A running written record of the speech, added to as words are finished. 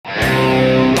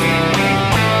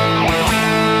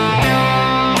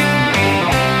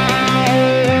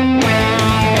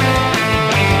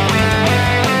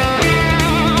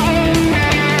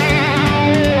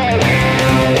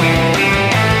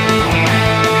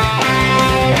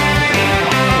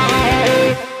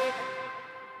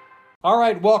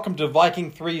right, welcome to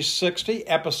Viking 360,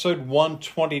 episode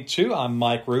 122. I'm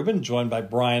Mike Rubin, joined by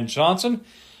Brian Johnson.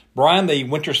 Brian, the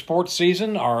winter sports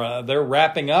season, they're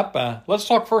wrapping up. Let's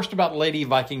talk first about Lady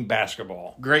Viking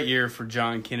basketball. Great year for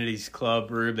John Kennedy's club,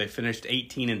 Rube. They finished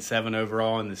 18-7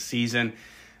 overall in the season.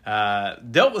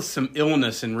 Dealt with some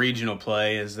illness in regional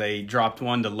play as they dropped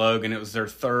one to Logan. It was their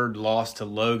third loss to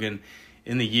Logan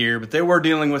in the year, but they were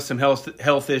dealing with some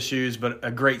health issues, but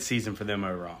a great season for them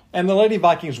overall. And the Lady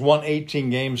Vikings won 18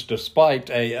 games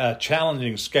despite a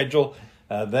challenging schedule.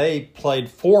 They played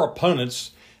 4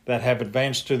 opponents that have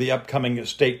advanced to the upcoming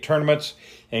state tournaments,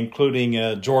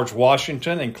 including George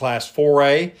Washington in Class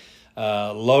 4A,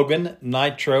 Logan,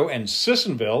 Nitro, and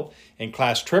Sissonville in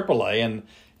Class AAA.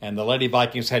 And the Lady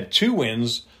Vikings had 2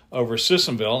 wins over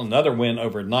Sissonville, another win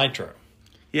over Nitro.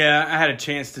 Yeah, I had a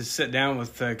chance to sit down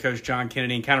with Coach John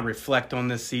Kennedy and kind of reflect on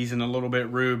this season a little bit,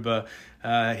 Rube.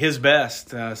 His best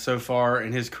so far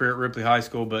in his career at Ripley High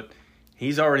School, but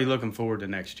he's already looking forward to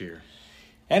next year.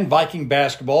 And Viking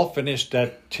basketball finished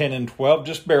at 10-12,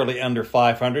 just barely under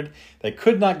 500. They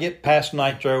could not get past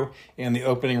Nitro in the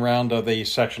opening round of the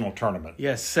sectional tournament.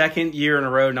 Yes, second year in a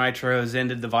row Nitro has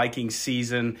ended the Vikings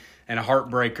season and a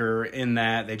heartbreaker in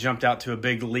that they jumped out to a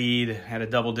big lead, had a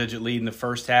double-digit lead in the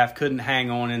first half, couldn't hang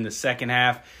on in the second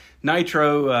half.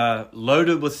 Nitro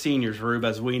loaded with seniors, Rube,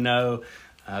 as we know.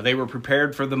 They were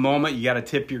prepared for the moment. You got to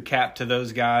tip your cap to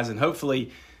those guys, and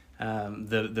hopefully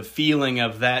the feeling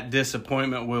of that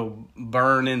disappointment will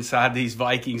burn inside these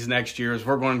Vikings next year as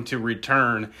we're going to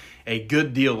return a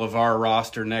good deal of our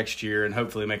roster next year and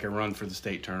hopefully make a run for the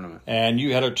state tournament. And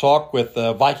you had a talk with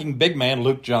Viking big man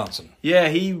Luke Johnson. Yeah,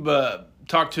 he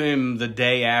talked to him the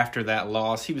day after that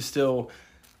loss. He was still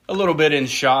a little bit in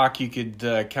shock. You could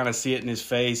kind of see it in his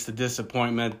face, the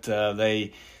disappointment.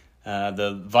 The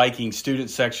Viking student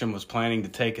section was planning to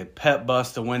take a pep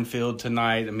bus to Winfield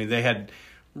tonight. I mean, they had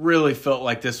really felt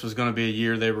like this was going to be a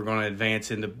year they were going to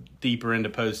advance deeper into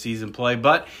postseason play,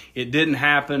 but it didn't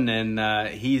happen, and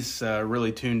he's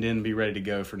really tuned in to be ready to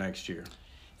go for next year.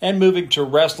 And moving to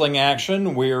wrestling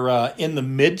action, we're in the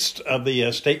midst of the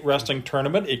state wrestling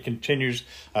tournament. It continues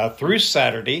through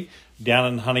Saturday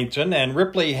down in Huntington, and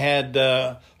Ripley had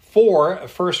 4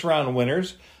 first-round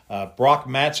winners. Brock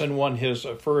Matson won his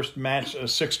first match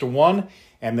 6-1,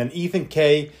 and then Ethan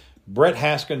Kay, Brett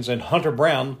Haskins, and Hunter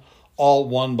Brown all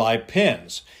won by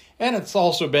pins. And it's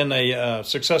also been a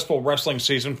successful wrestling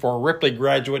season for Ripley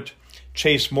graduate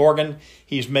Chase Morgan.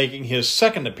 He's making his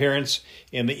second appearance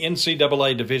in the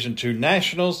NCAA Division II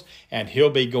Nationals, and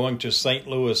he'll be going to St.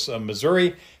 Louis,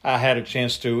 Missouri. I had a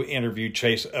chance to interview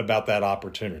Chase about that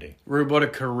opportunity. Rube, what a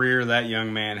career that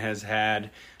young man has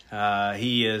had.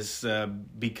 He has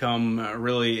become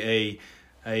really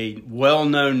a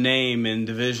well-known name in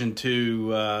Division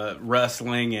II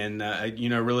wrestling and,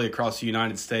 really across the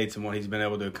United States and what he's been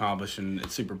able to accomplish, and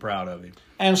super proud of him.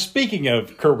 And speaking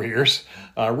of careers,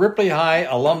 Ripley High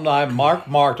alumni Mark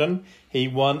Martin, he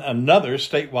won another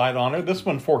statewide honor, this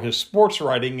one for his sports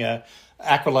writing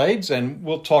accolades, and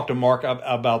we'll talk to Mark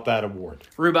about that award.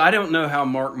 Rube, I don't know how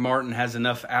Mark Martin has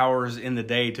enough hours in the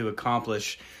day to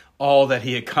accomplish all that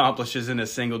he accomplishes in a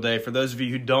single day. For those of you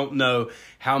who don't know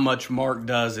how much Mark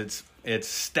does, it's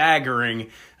staggering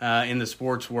in the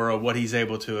sports world what he's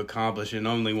able to accomplish in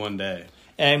only one day.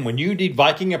 And when you need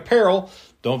Viking apparel,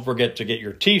 don't forget to get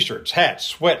your T-shirts, hats,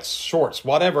 sweats, shorts,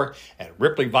 whatever at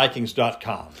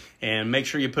RipleyVikings.com. And make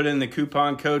sure you put in the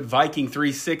coupon code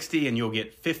Viking360 and you'll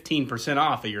get 15%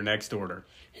 off of your next order.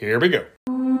 Here we go.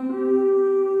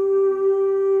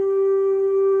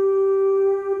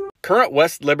 Current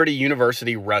West Liberty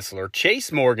University wrestler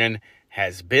Chase Morgan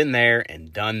has been there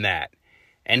and done that.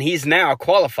 And he's now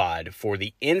qualified for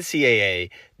the NCAA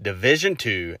Division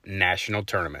II National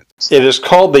Tournament. It is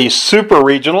called the Super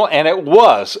Regional, and it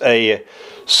was a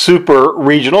Super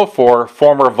Regional for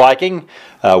former Viking,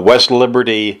 West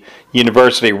Liberty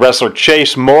University wrestler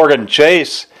Chase Morgan.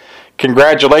 Chase,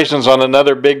 congratulations on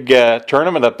another big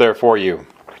tournament up there for you.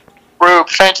 Rube,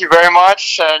 thank you very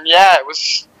much. And yeah, it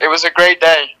was a great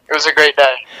day. It was a great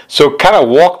day. So kind of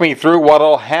walk me through what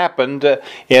all happened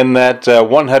in that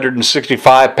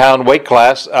 165-pound weight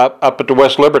class up at the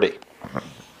West Liberty.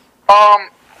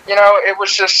 It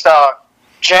was just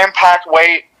jam-packed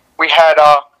weight. We had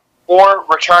 4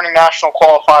 returning national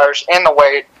qualifiers in the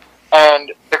weight,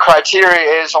 and the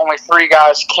criteria is only 3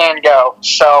 guys can go.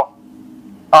 So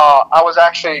I was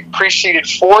actually preceded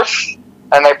 4th,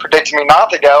 and they predicted me not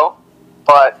to go.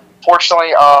 But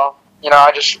fortunately,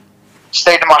 I just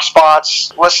stayed in my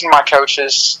spots, listened to my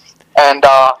coaches, and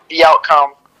the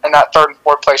outcome in that 3rd and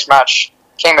 4th place match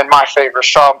came in my favor.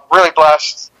 So I'm really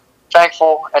blessed,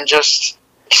 thankful, and just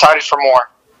excited for more.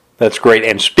 That's great.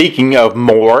 And speaking of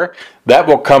more, that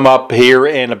will come up here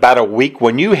in about a week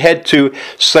when you head to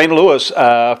St. Louis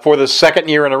for the second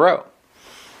year in a row.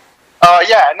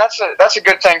 Yeah, and that's a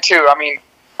good thing too. I mean,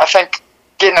 I think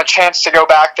getting a chance to go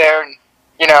back there and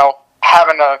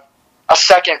having a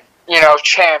second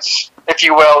chance, if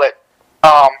you will, at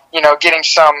getting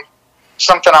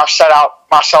something I've set out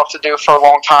myself to do for a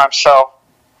long time. So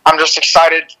I'm just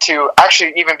excited to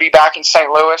actually even be back in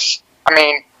St. Louis. I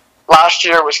mean, last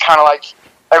year was kind of like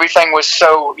everything was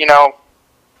so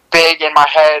big in my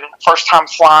head. First time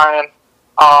flying.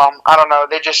 I don't know.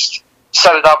 They just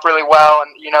set it up really well,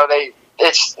 and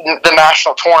it's the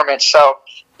national tournament, so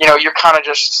you're kind of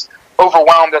just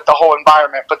overwhelmed at the whole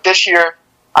environment. But this year,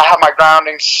 I have my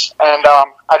groundings, and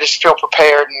I just feel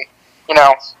prepared, and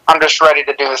I'm just ready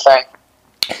to do the thing.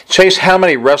 Chase, how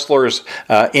many wrestlers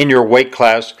in your weight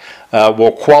class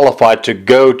will qualify to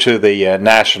go to the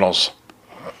nationals?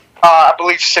 I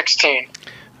believe 16.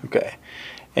 Okay,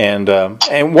 and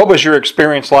what was your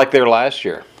experience like there last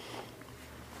year?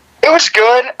 It was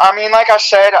good. I mean, like I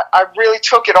said, I really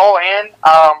took it all in.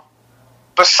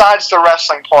 Besides the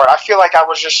wrestling part, I feel like I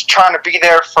was just trying to be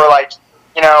there for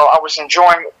I was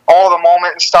enjoying all the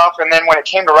moment and stuff. And then when it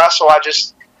came to wrestle, I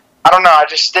just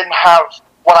didn't have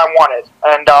what I wanted.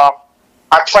 And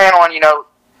I plan on,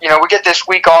 we get this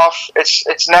week off.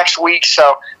 It's next week,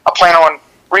 so I plan on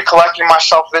recollecting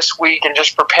myself this week and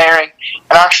just preparing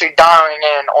and actually dialing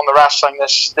in on the wrestling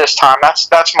this time.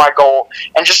 That's my goal,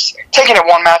 and just taking it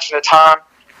one match at a time.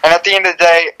 And at the end of the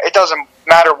day, it doesn't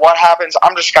matter what happens.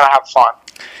 I'm just gonna have fun.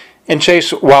 And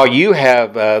Chase, while you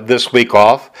have this week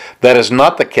off, that is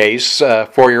not the case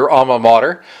for your alma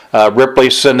mater. Ripley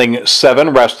sending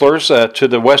 7 wrestlers to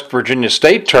the West Virginia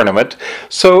State Tournament.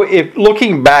 So if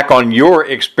looking back on your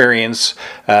experience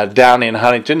down in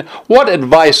Huntington, what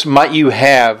advice might you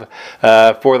have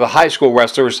for the high school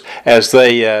wrestlers as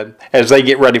they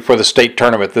get ready for the state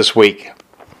tournament this week?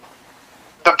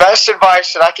 The best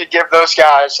advice that I could give those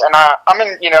guys, and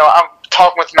I'm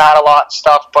talking with Matt a lot and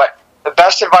stuff, but the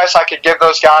best advice I could give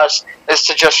those guys is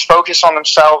to just focus on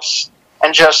themselves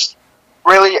and just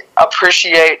really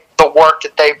appreciate the work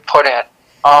that they put in.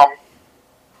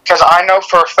 Because I know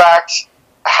for a fact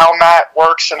how Matt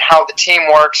works and how the team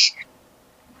works.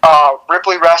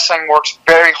 Ripley Wrestling works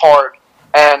very hard,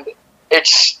 and it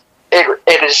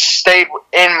has stayed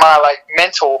in my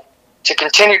mental to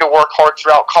continue to work hard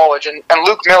throughout college. And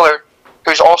Luke Miller,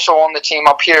 who's also on the team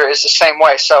up here, is the same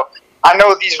way. So I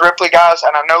know these Ripley guys,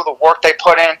 and I know the work they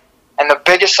put in, and the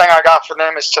biggest thing I got for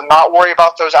them is to not worry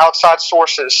about those outside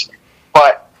sources,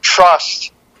 but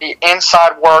trust the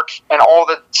inside work and all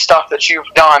the stuff that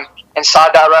you've done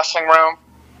inside that wrestling room,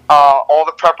 all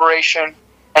the preparation,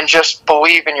 and just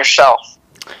believe in yourself.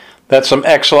 That's some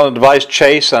excellent advice,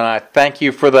 Chase, and I thank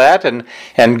you for that,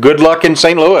 and good luck in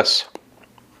St. Louis.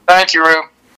 Thank you, Rube.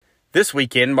 This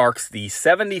weekend marks the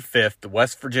 75th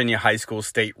West Virginia High School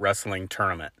State Wrestling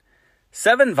Tournament.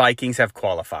 7 Vikings have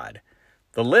qualified.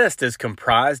 The list is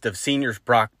comprised of seniors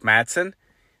Brock Madsen,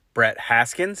 Brett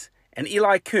Haskins, and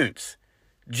Eli Kuntz,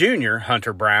 junior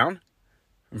Hunter Brown,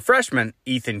 and freshman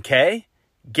Ethan Kay,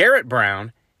 Garrett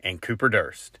Brown, and Cooper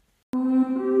Durst.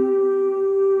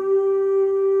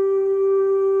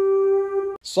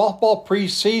 Softball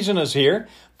preseason is here.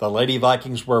 The Lady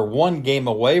Vikings were 1 game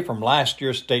away from last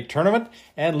year's state tournament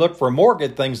and look for more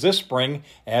good things this spring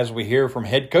as we hear from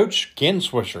head coach Ken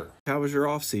Swisher. How was your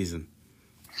off season?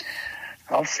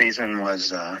 Off season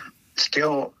was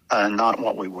still not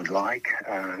what we would like,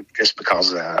 just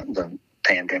because the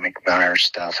pandemic virus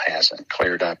stuff hasn't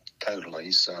cleared up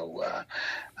totally. So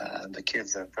the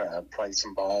kids have played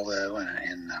some ball though,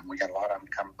 and we got a lot of them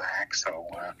come back. So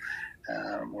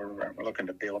we're looking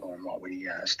to build on what we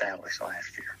established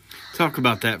last year. Talk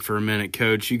about that for a minute,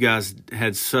 Coach. You guys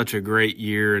had such a great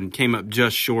year and came up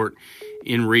just short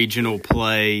in regional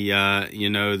play.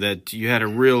 That you had a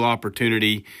real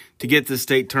opportunity to get to the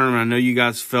state tournament. I know you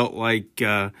guys felt like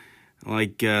that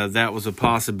was a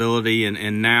possibility,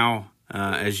 and now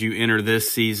as you enter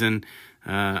this season,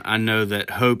 I know that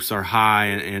hopes are high,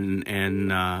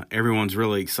 and everyone's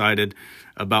really excited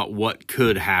about what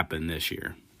could happen this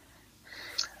year.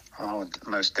 Oh,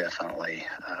 most definitely.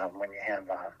 When you have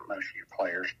most of your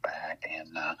players back,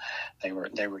 and they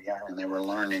were young and they were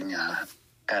learning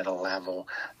at a level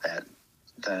that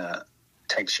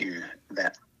takes you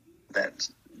that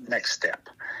next step.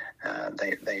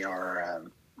 They are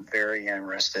very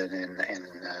interested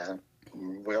in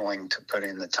willing to put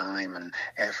in the time and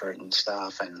effort and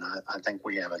stuff, and I think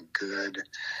we have a good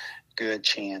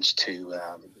chance to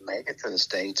make it to the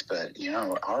States. But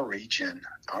our region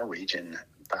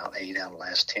about 8 out of the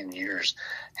last 10 years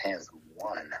has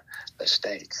won the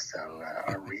state. So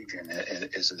our region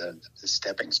is the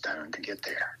stepping stone to get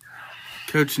there.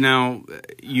 Coach, now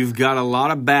you've got a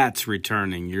lot of bats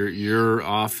returning. Your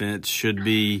offense should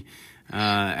be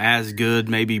as good,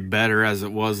 maybe better as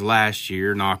it was last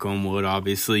year. Knock on wood.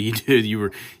 Obviously, you did.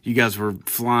 You guys were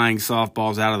flying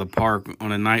softballs out of the park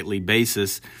on a nightly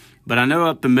basis. But I know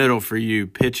up the middle for you,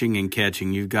 pitching and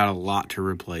catching, you've got a lot to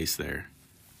replace there.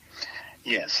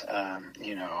 Yes,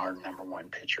 our number one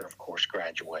pitcher, of course,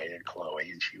 graduated,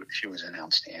 Chloe, and she was an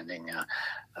outstanding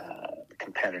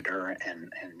competitor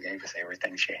and gave us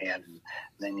everything she had. And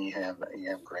then you have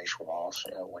Grace Walsh,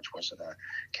 which was the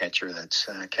catcher that's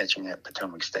catching at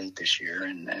Potomac State this year,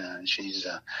 and she's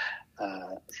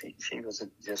she was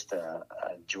just a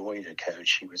joy to coach.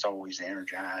 She was always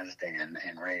energized and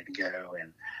ready to go,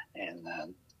 and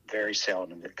very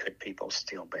seldom could people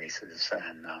steal bases.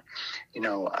 And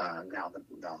now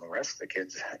the rest of the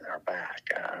kids are back,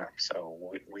 so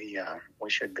we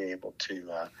should be able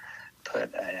to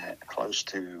put close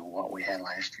to what we had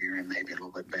last year, and maybe a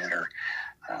little bit better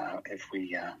if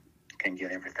we can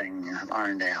get everything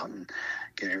ironed out and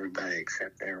get everybody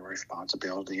accept their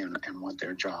responsibility and what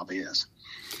their job is.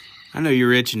 I know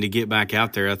you're itching to get back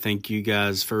out there. I think you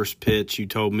guys' first pitch, you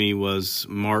told me, was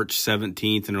March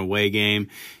 17th in an away game.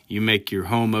 You make your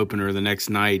home opener the next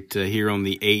night here on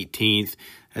the 18th.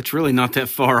 That's really not that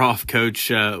far off, Coach,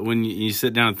 when you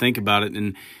sit down and think about it.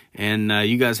 And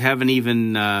you guys haven't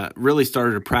even really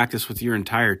started to practice with your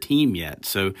entire team yet.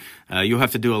 So you'll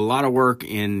have to do a lot of work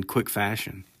in quick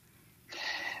fashion.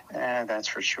 That's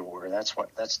for sure. That's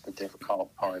the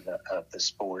difficult part of the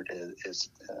sport is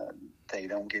they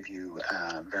don't give you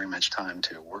very much time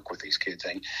to work with these kids.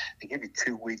 They give you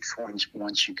 2 weeks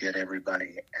once you get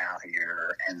everybody out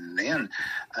here, and then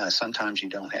sometimes you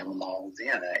don't have them all.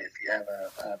 Then if you have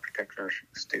a particular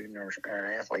student or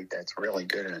athlete that's really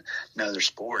good at another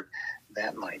sport,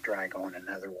 that might drag on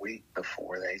another week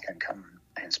before they can come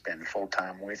and spend full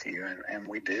time with you, and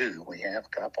we do. We have a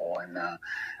couple, and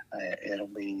it'll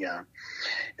be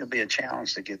a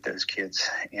challenge to get those kids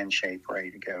in shape,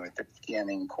 ready to go at the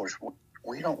beginning. Of course,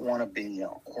 we don't want to be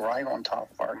right on top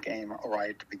of our game right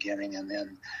at the beginning and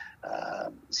then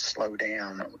slow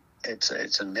down.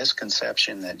 It's a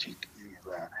misconception that you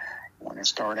want to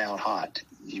start out hot.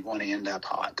 You want to end up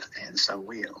hot. And so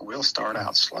we'll start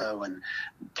out slow and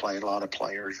play a lot of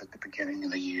players at the beginning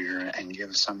of the year and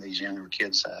give some of these younger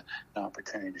kids an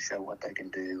opportunity to show what they can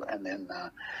do. And then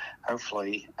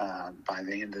hopefully by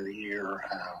the end of the year,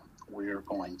 we're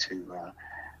going to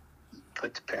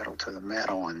put the pedal to the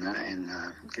metal and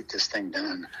get this thing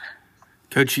done.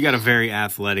 Coach, you got a very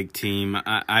athletic team.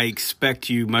 I expect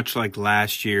you, much like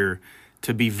last year,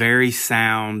 to be very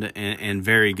sound and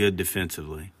very good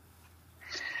defensively.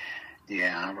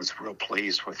 Yeah, I was real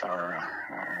pleased with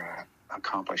our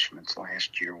accomplishments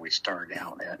last year. We started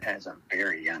out as a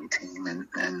very young team,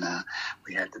 and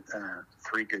we had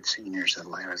 3 good seniors that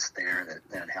led us there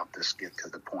that helped us get to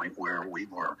the point where we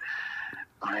were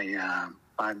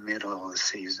by middle of the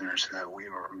season or so, we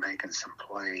were making some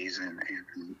plays and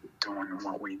doing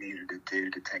what we needed to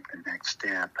do to take the next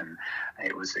step. And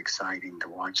it was exciting to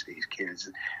watch these kids.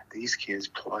 These kids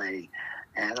play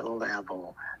at a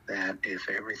level that if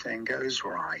everything goes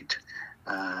right,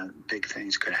 big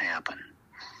things could happen.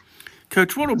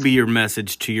 Coach, what will be your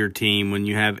message to your team when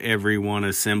you have everyone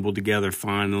assembled together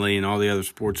finally and all the other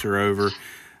sports are over?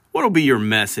 What will be your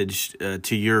message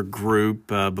to your group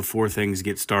before things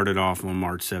get started off on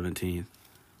March 17th?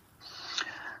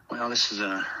 Well, this is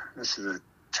a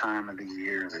time of the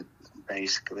year that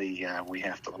basically we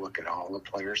have to look at all the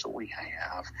players that we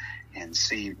have and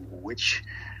see which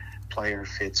player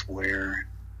fits where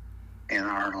in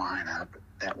our lineup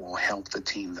that will help the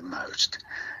team the most.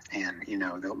 And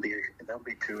there'll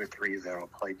be 2 or 3 that'll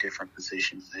play different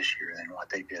positions this year than what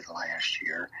they did last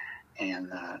year.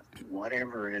 And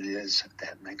whatever it is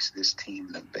that makes this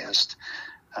team the best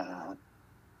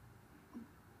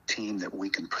team that we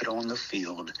can put on the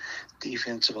field,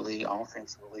 defensively,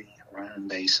 offensively, running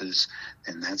bases,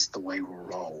 then that's the way we'll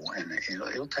roll. And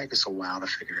it'll take us a while to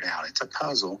figure it out. It's a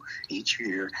puzzle each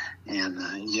year. And,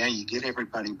 you get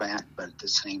everybody back, but at the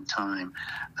same time,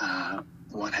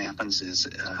 what happens is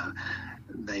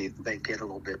they get a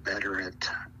little bit better at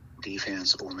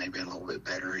defense or maybe a little bit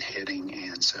better at hitting,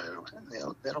 and so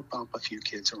they'll bump a few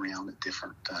kids around at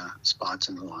different spots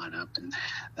in the lineup.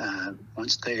 And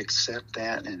once they accept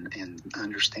that and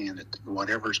understand that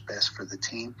whatever's best for the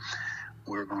team,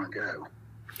 we're going to go.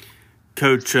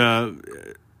 Coach,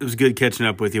 It was good catching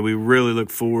up with you. We really look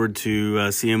forward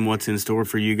to seeing what's in store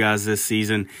for you guys this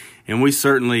season, and we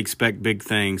certainly expect big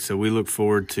things. So we look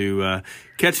forward to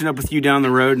catching up with you down the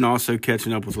road and also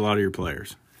catching up with a lot of your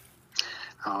players.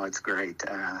 Oh, it's great.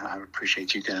 I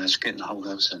appreciate you guys getting a hold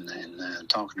of us and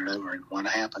talking it over. And what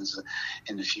happens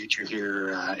in the future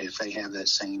here, if they have that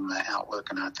same outlook,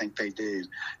 and I think they do,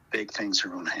 big things are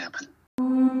going to happen.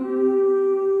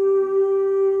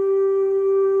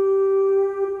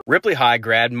 Ripley High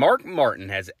grad Mark Martin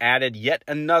has added yet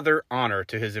another honor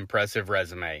to his impressive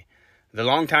resume. The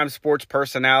longtime sports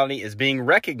personality is being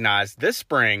recognized this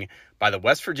spring by the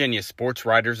West Virginia Sports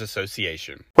Writers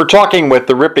Association. We're talking with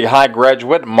the Ripley High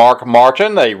graduate Mark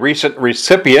Martin, a recent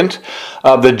recipient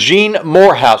of the Gene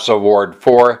Morehouse Award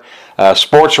for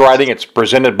sports writing. It's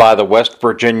presented by the West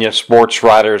Virginia Sports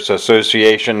Writers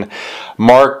Association.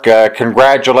 Mark,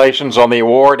 congratulations on the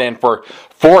award and for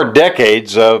 4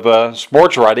 decades of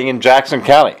sports writing in Jackson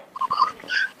County.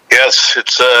 Yes, it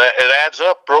adds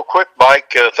up real quick,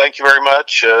 Mike. Thank you very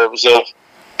much. It was a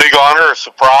big honor, a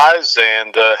surprise,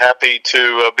 and happy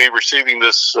to be receiving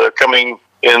this coming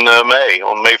in May,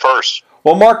 on May 1st.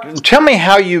 Well, Mark, tell me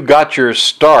how you got your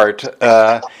start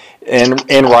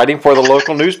in writing for the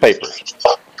local newspapers.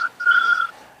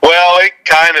 Well, it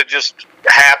kind of just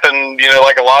happened,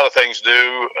 like a lot of things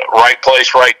do, right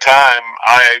place, right time.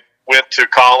 I went to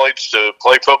college to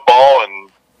play football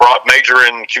and major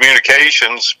in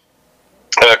communications,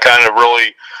 kind of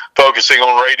really focusing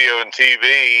on radio and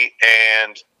TV,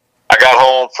 and I got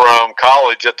home from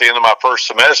college at the end of my first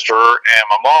semester, and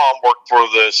my mom worked for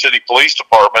the city police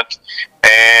department,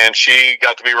 and she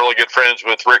got to be really good friends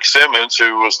with Rick Simmons,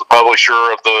 who was the publisher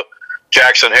of the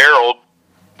Jackson Herald.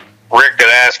 Rick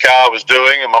had asked how I was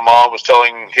doing, and my mom was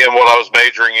telling him what I was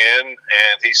majoring in,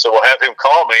 and he said, well, have him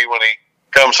call me when he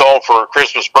comes home for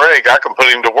Christmas break. I can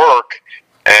put him to work.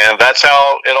 And that's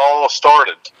how it all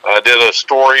started. I did a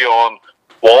story on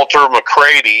Walter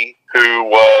McCready, who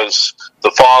was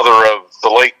the father of the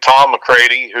late Tom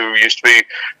McCready, who used to be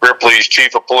Ripley's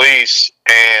chief of police,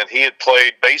 and he had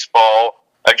played baseball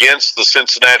against the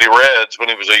Cincinnati Reds when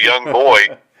he was a young boy.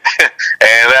 And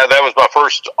that was my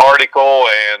first article,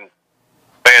 and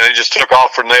man, it just took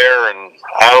off from there. And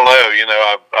I don't know,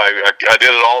 I did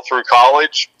it all through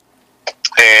college.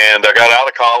 And I got out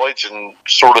of college and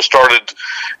sort of started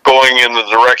going in the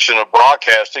direction of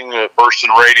broadcasting, first in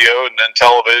radio and then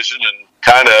television. And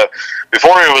kind of,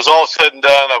 before it was all said and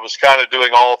done, I was kind of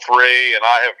doing all three. And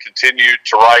I have continued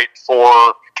to write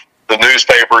for the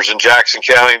newspapers in Jackson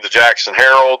County, the Jackson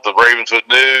Herald, the Ravenswood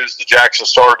News, the Jackson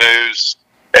Star News,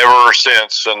 ever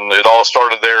since. And it all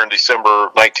started there in December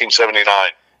 1979.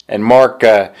 And Mark,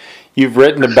 you've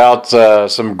written about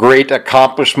some great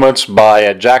accomplishments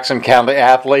by Jackson County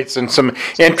athletes and some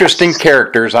interesting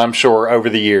characters, I'm sure, over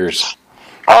the years.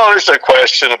 Oh, there's no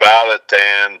question about it.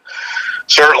 And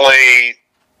certainly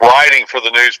writing for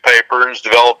the newspapers,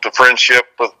 developed a friendship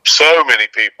with so many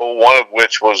people, one of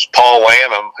which was Paul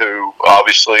Lanham, who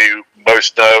obviously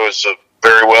most know is a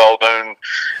very well-known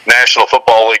National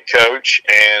Football League coach.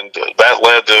 And that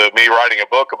led to me writing a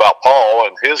book about Paul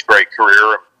and his great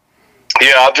career.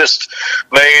 Yeah, I've just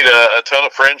made a ton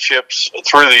of friendships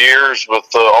through the years with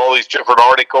all these different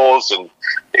articles, and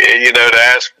to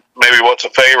ask maybe what's a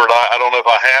favorite, I don't know if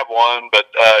I have one, but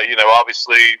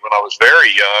obviously when I was very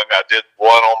young, I did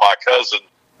one on my cousin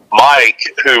Mike,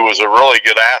 who was a really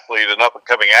good athlete, an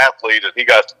up-and-coming athlete, and he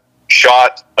got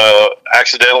shot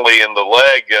accidentally in the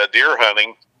leg deer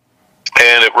hunting,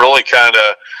 and it really kind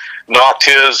of knocked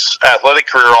his athletic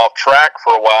career off track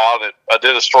for a while. And I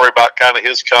did a story about kind of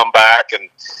his comeback, and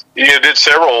did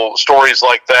several stories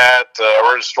like that.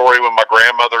 I read a story when my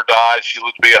grandmother died. She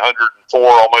lived to be 104,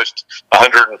 almost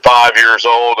 105 years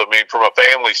old. I mean, from a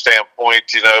family standpoint,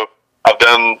 I've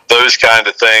done those kind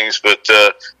of things, but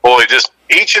boy, just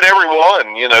each and every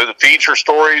one, the feature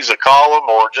stories, a column,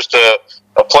 or just a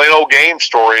plain old game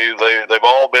story, they've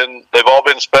all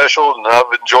been special, and I've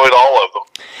enjoyed all of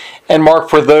them. And Mark,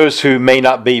 for those who may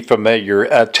not be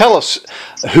familiar, tell us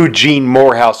who Gene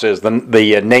Morehouse is,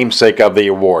 the namesake of the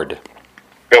award.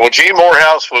 Yeah, well, Gene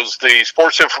Morehouse was the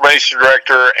sports information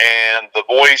director and the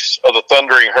voice of the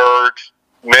Thundering Herd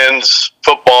men's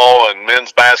football and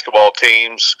men's basketball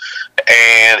teams,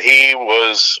 and he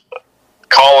was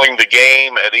calling the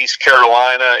game at East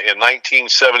Carolina in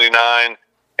 1979,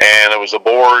 and it was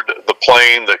aboard the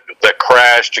plane that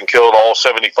crashed and killed all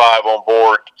 75 on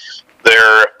board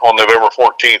there on November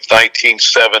 14th,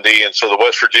 1970. And so the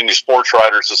West Virginia Sports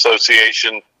Writers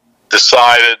Association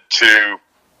decided to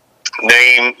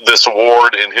name this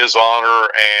award in his honor,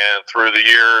 and through the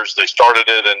years, they started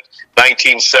it in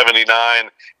 1979.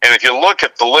 And if you look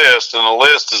at the list, and the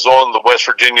list is on the West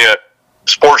Virginia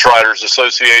Sports Writers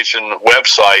Association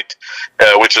website,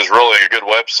 which is really a good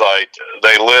website,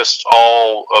 they list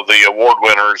all of the award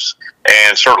winners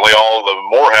and certainly all of the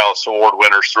Morehouse Award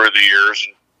winners through the years.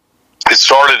 It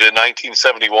started in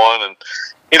 1971, and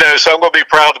so I'm going to be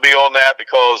proud to be on that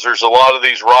because there's a lot of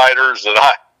these writers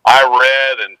that I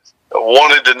read and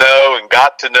wanted to know and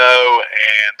got to know,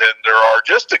 and then there are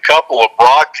just a couple of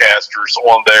broadcasters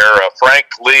on there. Frank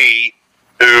Lee,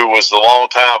 who was the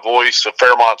longtime voice of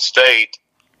Fairmont State,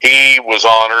 he was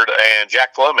honored, and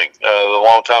Jack Fleming, the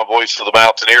longtime voice of the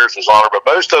Mountaineers, was honored. But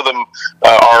most of them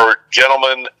are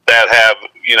gentlemen that have,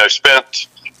 spent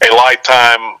a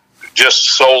lifetime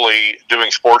just solely doing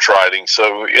sports writing.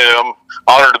 So, I'm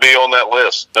honored to be on that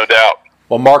list, no doubt.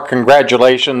 Well, Mark,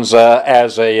 congratulations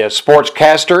as a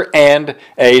sportscaster and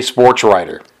a sports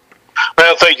writer.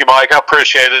 Well, thank you, Mike. I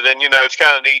appreciate it. And, it's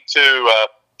kind of neat, too.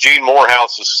 Gene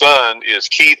Morehouse's son is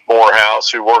Keith Morehouse,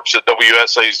 who works at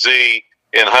WSAZ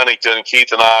in Huntington.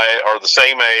 Keith and I are the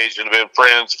same age and have been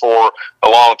friends for a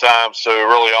long time. So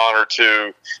really honored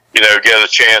to, get a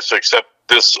chance to accept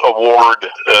this award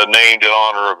named in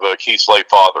honor of Keith's late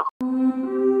father.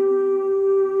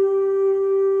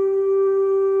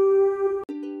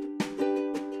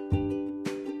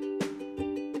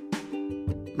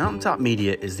 Mountaintop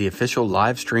Media is the official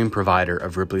live stream provider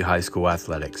of Ripley High School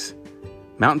athletics.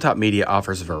 Mountaintop Media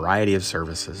offers a variety of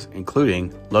services,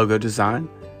 including logo design,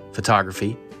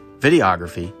 photography,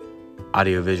 videography,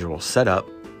 audiovisual setup,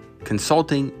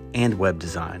 consulting, and web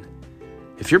design.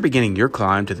 If you're beginning your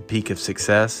climb to the peak of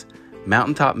success,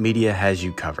 Mountaintop Media has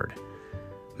you covered.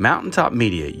 Mountaintop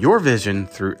Media, your vision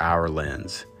through our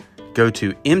lens. Go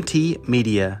to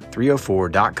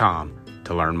mtmedia304.com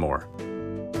to learn more.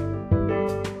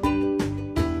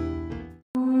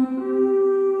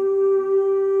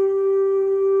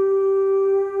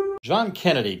 John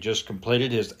Kennedy just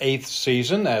completed his 8th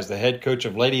season as the head coach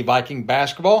of Lady Viking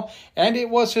basketball, and it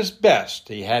was his best.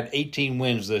 He had 18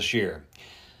 wins this year.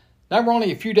 Now we're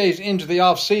only a few days into the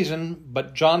off-season,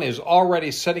 but John is already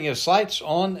setting his sights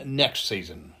on next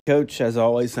season. Coach, as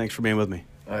always, thanks for being with me.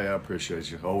 Hey, I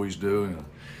appreciate you. Always do.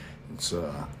 It's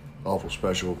awful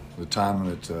special, the time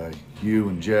that you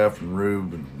and Jeff and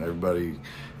Rube and everybody,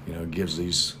 gives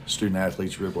these student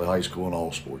athletes at Ripley High School in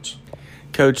all sports.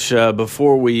 Coach,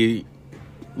 before we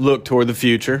look toward the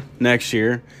future next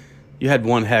year, you had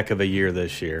one heck of a year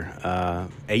this year.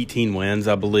 18 wins,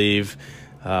 I believe.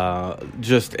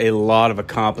 Just a lot of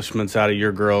accomplishments out of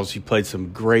your girls. You played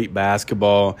some great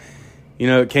basketball.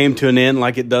 It came to an end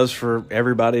like it does for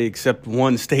everybody except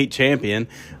one state champion.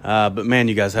 But, man,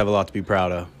 you guys have a lot to be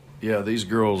proud of. Yeah, these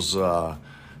girls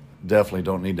definitely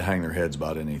don't need to hang their heads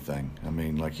about anything. I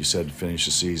mean, like you said, to finish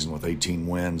the season with 18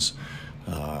 wins,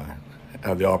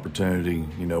 have the opportunity,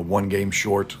 one game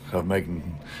short of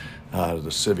making the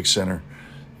Civic Center.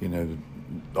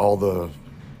 All the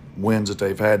wins that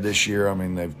they've had this year, I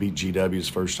mean, they've beat GW's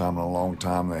first time in a long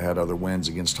time. They had other wins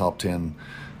against top 10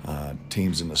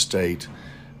 teams in the state.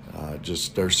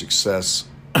 Just their success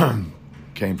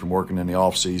came from working in the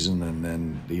off season and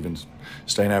then even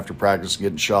staying after practice and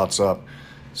getting shots up.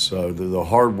 So the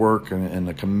hard work and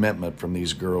the commitment from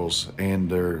these girls and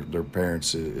their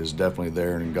parents is definitely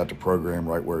there, and got the program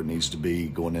right where it needs to be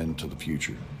going into the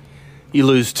future. You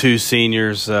lose two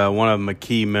seniors, one of them a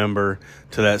key member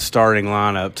to that starting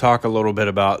lineup. Talk a little bit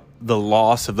about the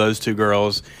loss of those two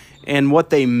girls and what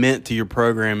they meant to your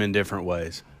program in different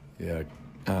ways. Yeah,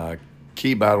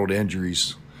 Key battled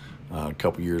injuries a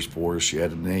couple years for us. She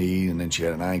had a knee, and then she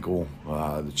had an ankle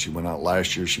that she went out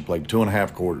last year. She played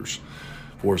 2.5 quarters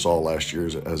for us all last year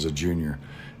as a junior.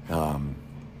 And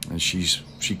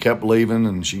she kept leaving,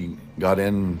 and she got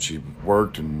in and she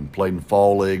worked and played in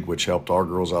fall league, which helped our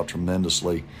girls out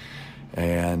tremendously.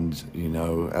 And,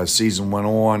 as season went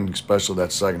on, especially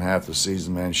that second half of the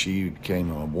season, man, she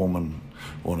became a woman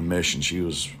on a mission. She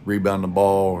was rebounding the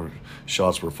ball, her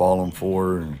shots were falling for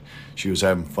her, and she was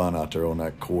having fun out there on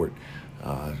that court.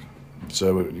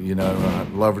 So, I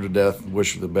love her to death,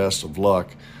 wish her the best of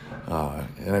luck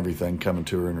and everything coming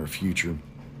to her in her future.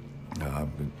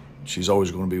 She's always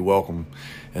going to be welcome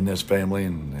in this family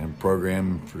and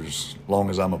program for as long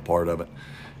as I'm a part of it.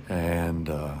 And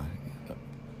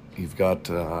you've got,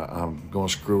 I'm going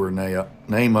to screw her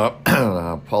name up.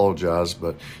 I apologize,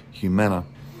 but Jimena,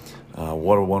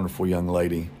 what a wonderful young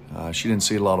lady. She didn't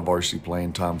see a lot of varsity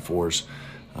playing time for us.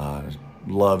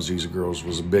 Loves these girls,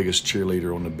 was the biggest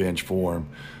cheerleader on the bench for them,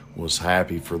 was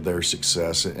happy for their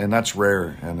success. And that's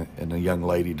rare in a young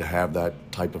lady to have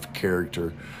that type of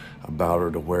character about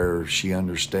her to where she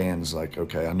understands, like,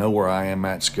 okay, I know where I am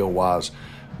at skill-wise,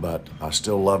 but I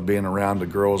still love being around the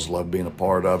girls, love being a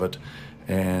part of it.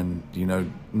 And,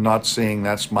 not seeing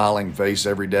that smiling face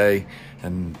every day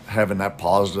and having that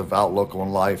positive outlook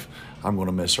on life, I'm going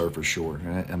to miss her for sure.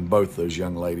 And both those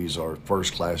young ladies are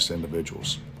first-class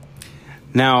individuals.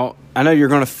 Now, I know you're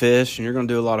going to fish and you're going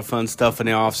to do a lot of fun stuff in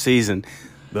the off season,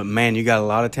 but man, you got a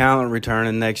lot of talent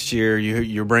returning next year.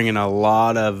 You're bringing a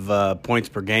lot of points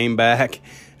per game back.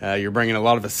 You're bringing a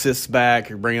lot of assists back.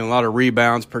 You're bringing a lot of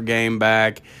rebounds per game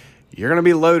back. You're going to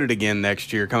be loaded again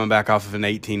next year, coming back off of an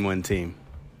 18-win team.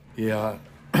 Yeah,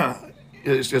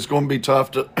 it's going to be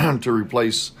tough to to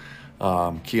replace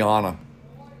Kiana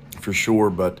for sure,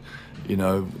 but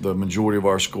the majority of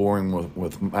our scoring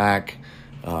with Mac.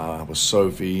 With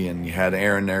Sophie, and you had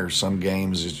Aaron there some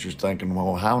games, that you're thinking,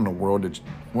 well, how in the world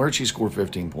where'd she score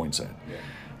 15 points at?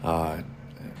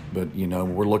 But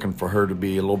we're looking for her to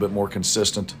be a little bit more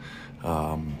consistent,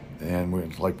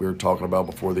 and like we were talking about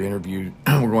before the interview,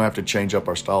 we're going to have to change up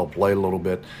our style of play a little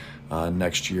bit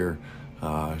next year.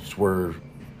 It's where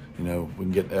we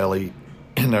can get Ellie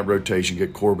in that rotation,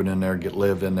 get Corbin in there, get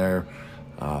Liv in there,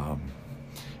 and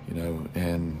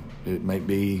it may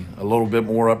be a little bit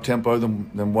more up-tempo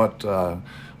than what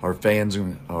our fans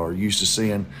are used to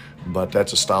seeing, but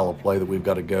that's a style of play that we've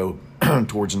got to go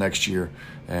towards next year,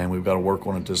 and we've got to work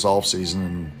on it this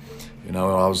offseason. And,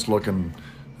 I was looking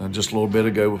just a little bit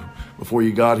ago before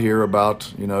you got here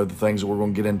about, the things that we're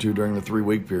going to get into during the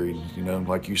 3-week period.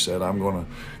 Like you said, I'm going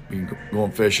to be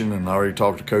going fishing, and I already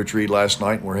talked to Coach Reed last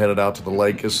night, and we're headed out to the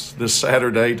lake this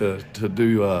Saturday to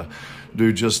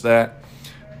do just that.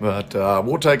 But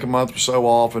we'll take a month or so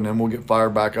off, and then we'll get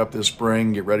fired back up this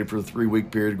spring, get ready for the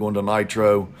 3-week period, going to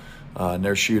Nitro and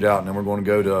their shootout. And then we're going to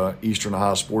go to Eastern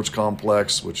Ohio Sports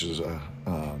Complex, which is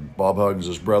Bob Huggins,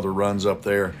 his brother, runs up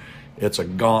there. It's a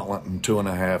gauntlet in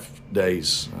 2.5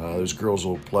 days. Those girls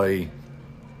will play,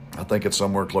 I think it's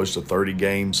somewhere close to 30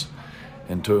 games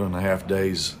in 2.5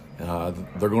 days.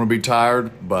 They're going to be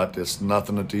tired, but it's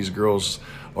nothing that these girls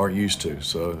aren't used to.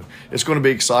 So it's going to be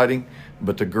exciting.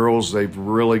 But the girls, they've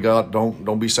really got,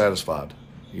 don't be satisfied.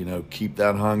 Keep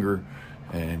that hunger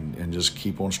and just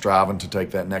keep on striving to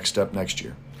take that next step next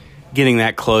year. Getting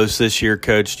that close this year,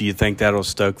 Coach, do you think that'll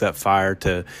stoke that fire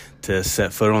to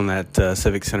set foot on that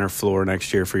Civic Center floor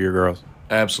next year for your girls?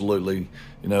 Absolutely.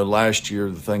 Last year,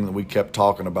 the thing that we kept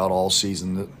talking about all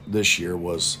season this year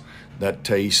was that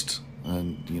taste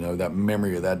and, that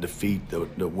memory of that defeat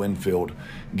that Winfield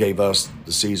gave us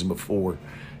the season before.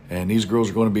 And these girls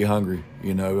are going to be hungry.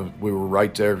 We were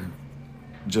right there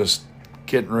just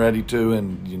getting ready to,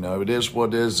 and, it is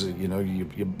what it is.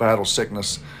 You battle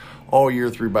sickness all year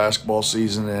through basketball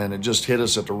season, and it just hit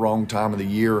us at the wrong time of the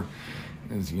year.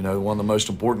 It's, one of the most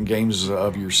important games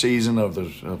of your season,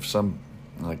 of some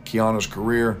like Kiana's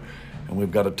career, and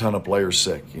we've got a ton of players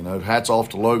sick. Hats off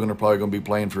to Logan. They're probably going to be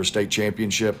playing for a state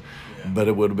championship, but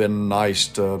it would have been nice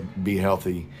to be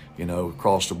healthy,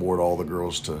 across the board, all the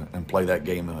girls and play that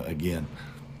game again.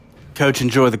 Coach,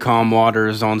 enjoy the calm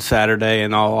waters on Saturday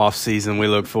and all off season. We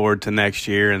look forward to next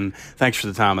year, and thanks for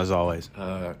the time as always.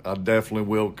 I definitely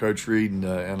will. Coach Reed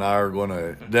and I are going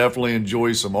to definitely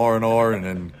enjoy some R&R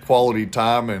and quality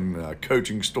time and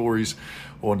coaching stories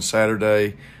on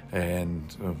Saturday,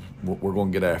 and we're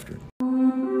going to get after it.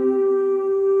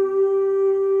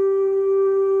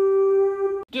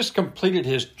 Just completed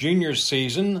his junior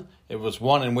season. It was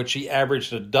one in which he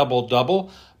averaged a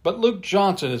double-double, but Luke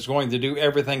Johnson is going to do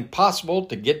everything possible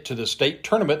to get to the state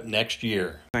tournament next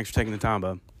year. Thanks for taking the time,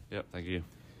 Bub. Yep, thank you.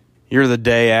 You're the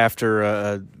day after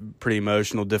a pretty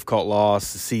emotional, difficult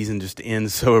loss. The season just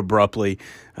ends so abruptly.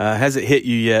 Has it hit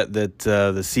you yet that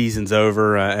the season's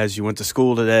over? As you went to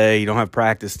school today, you don't have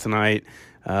practice tonight.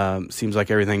 Seems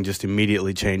like everything just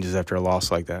immediately changes after a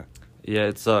loss like that. Yeah,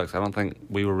 it sucks. I don't think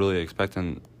we were really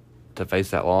expecting to face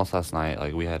that loss last night.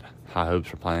 Like, we had high hopes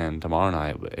for playing tomorrow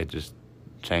night, but it just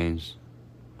changed.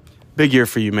 Big year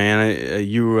for you, man.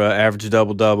 You average a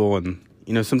double-double, and,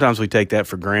 sometimes we take that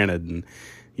for granted. And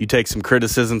you take some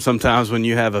criticism sometimes when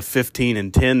you have a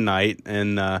 15-10 night,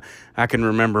 and I can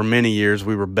remember many years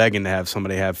we were begging to have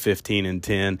somebody have 15 and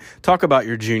 10. Talk about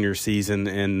your junior season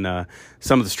and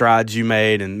some of the strides you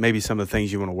made and maybe some of the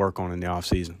things you want to work on in the off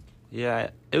season. Yeah,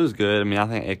 it was good. I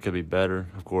think it could be better,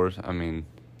 of course. I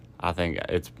think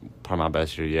it's probably my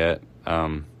best year yet.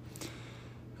 I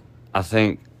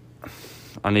think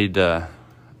I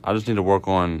just need to work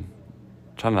on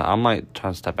I might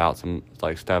try to step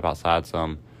outside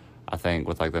some. I think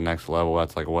with the next level,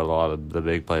 that's what a lot of the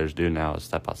big players do now, is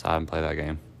step outside and play that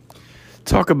game.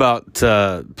 Talk about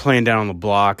playing down on the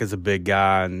block as a big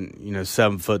guy and,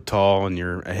 7 foot tall, and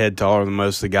you're a head taller than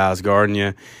most of the guys guarding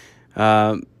you.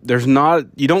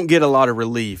 You don't get a lot of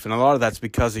relief, and a lot of that's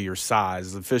because of your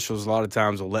size. The officials a lot of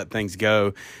times will let things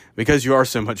go because you are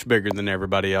so much bigger than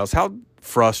everybody else. How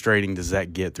frustrating does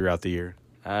that get throughout the year?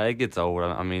 It gets old.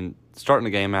 I mean, starting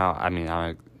the game out,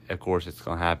 of course it's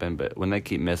going to happen, but when they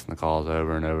keep missing the calls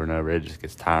over and over and over, it just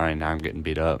gets tiring. Now I'm getting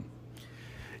beat up.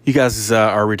 You guys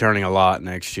are returning a lot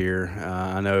next year.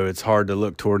 I know it's hard to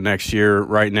look toward next year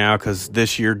right now because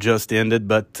this year just ended,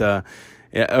 but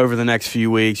over the next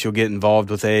few weeks you'll get involved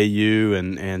with AAU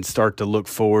and start to look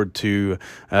forward to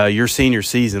your senior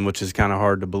season, which is kind of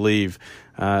hard to believe.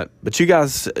 But you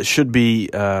guys should be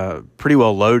pretty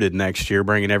well loaded next year,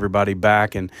 bringing everybody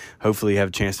back, and hopefully have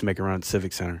a chance to make a run at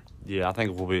Civic Center. Yeah, I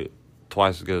think we'll be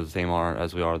twice as good as the team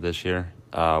as we are this year.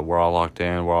 We're all locked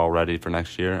in. We're all ready for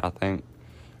next year, I think.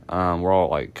 We're all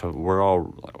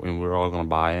going to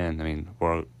buy in. I mean,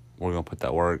 we're going to put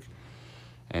that work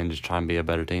and just try and be a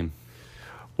better team.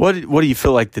 What do you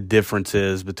feel like the difference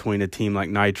is between a team like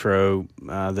Nitro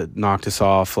that knocked us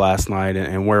off last night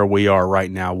and where we are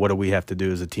right now? What do we have to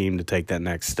do as a team to take that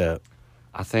next step?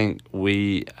 I think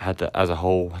we had to, as a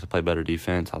whole, have to play better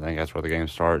defense. I think that's where the game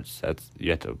starts.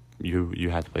 You have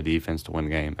to play defense to win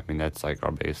the game. I mean, that's like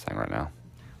our biggest thing right now.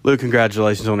 Lou,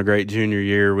 congratulations on a great junior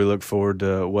year. We look forward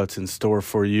to what's in store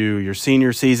for you, your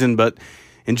senior season, but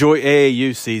enjoy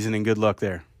AAU season and good luck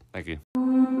there. Thank you.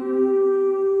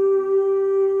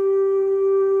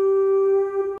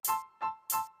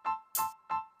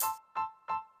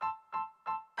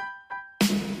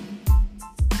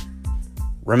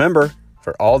 Remember,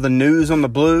 for all the news on the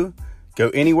Blue, go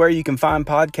anywhere you can find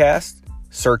podcasts,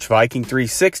 search Viking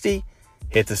 360,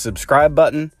 hit the subscribe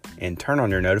button, and turn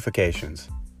on your notifications.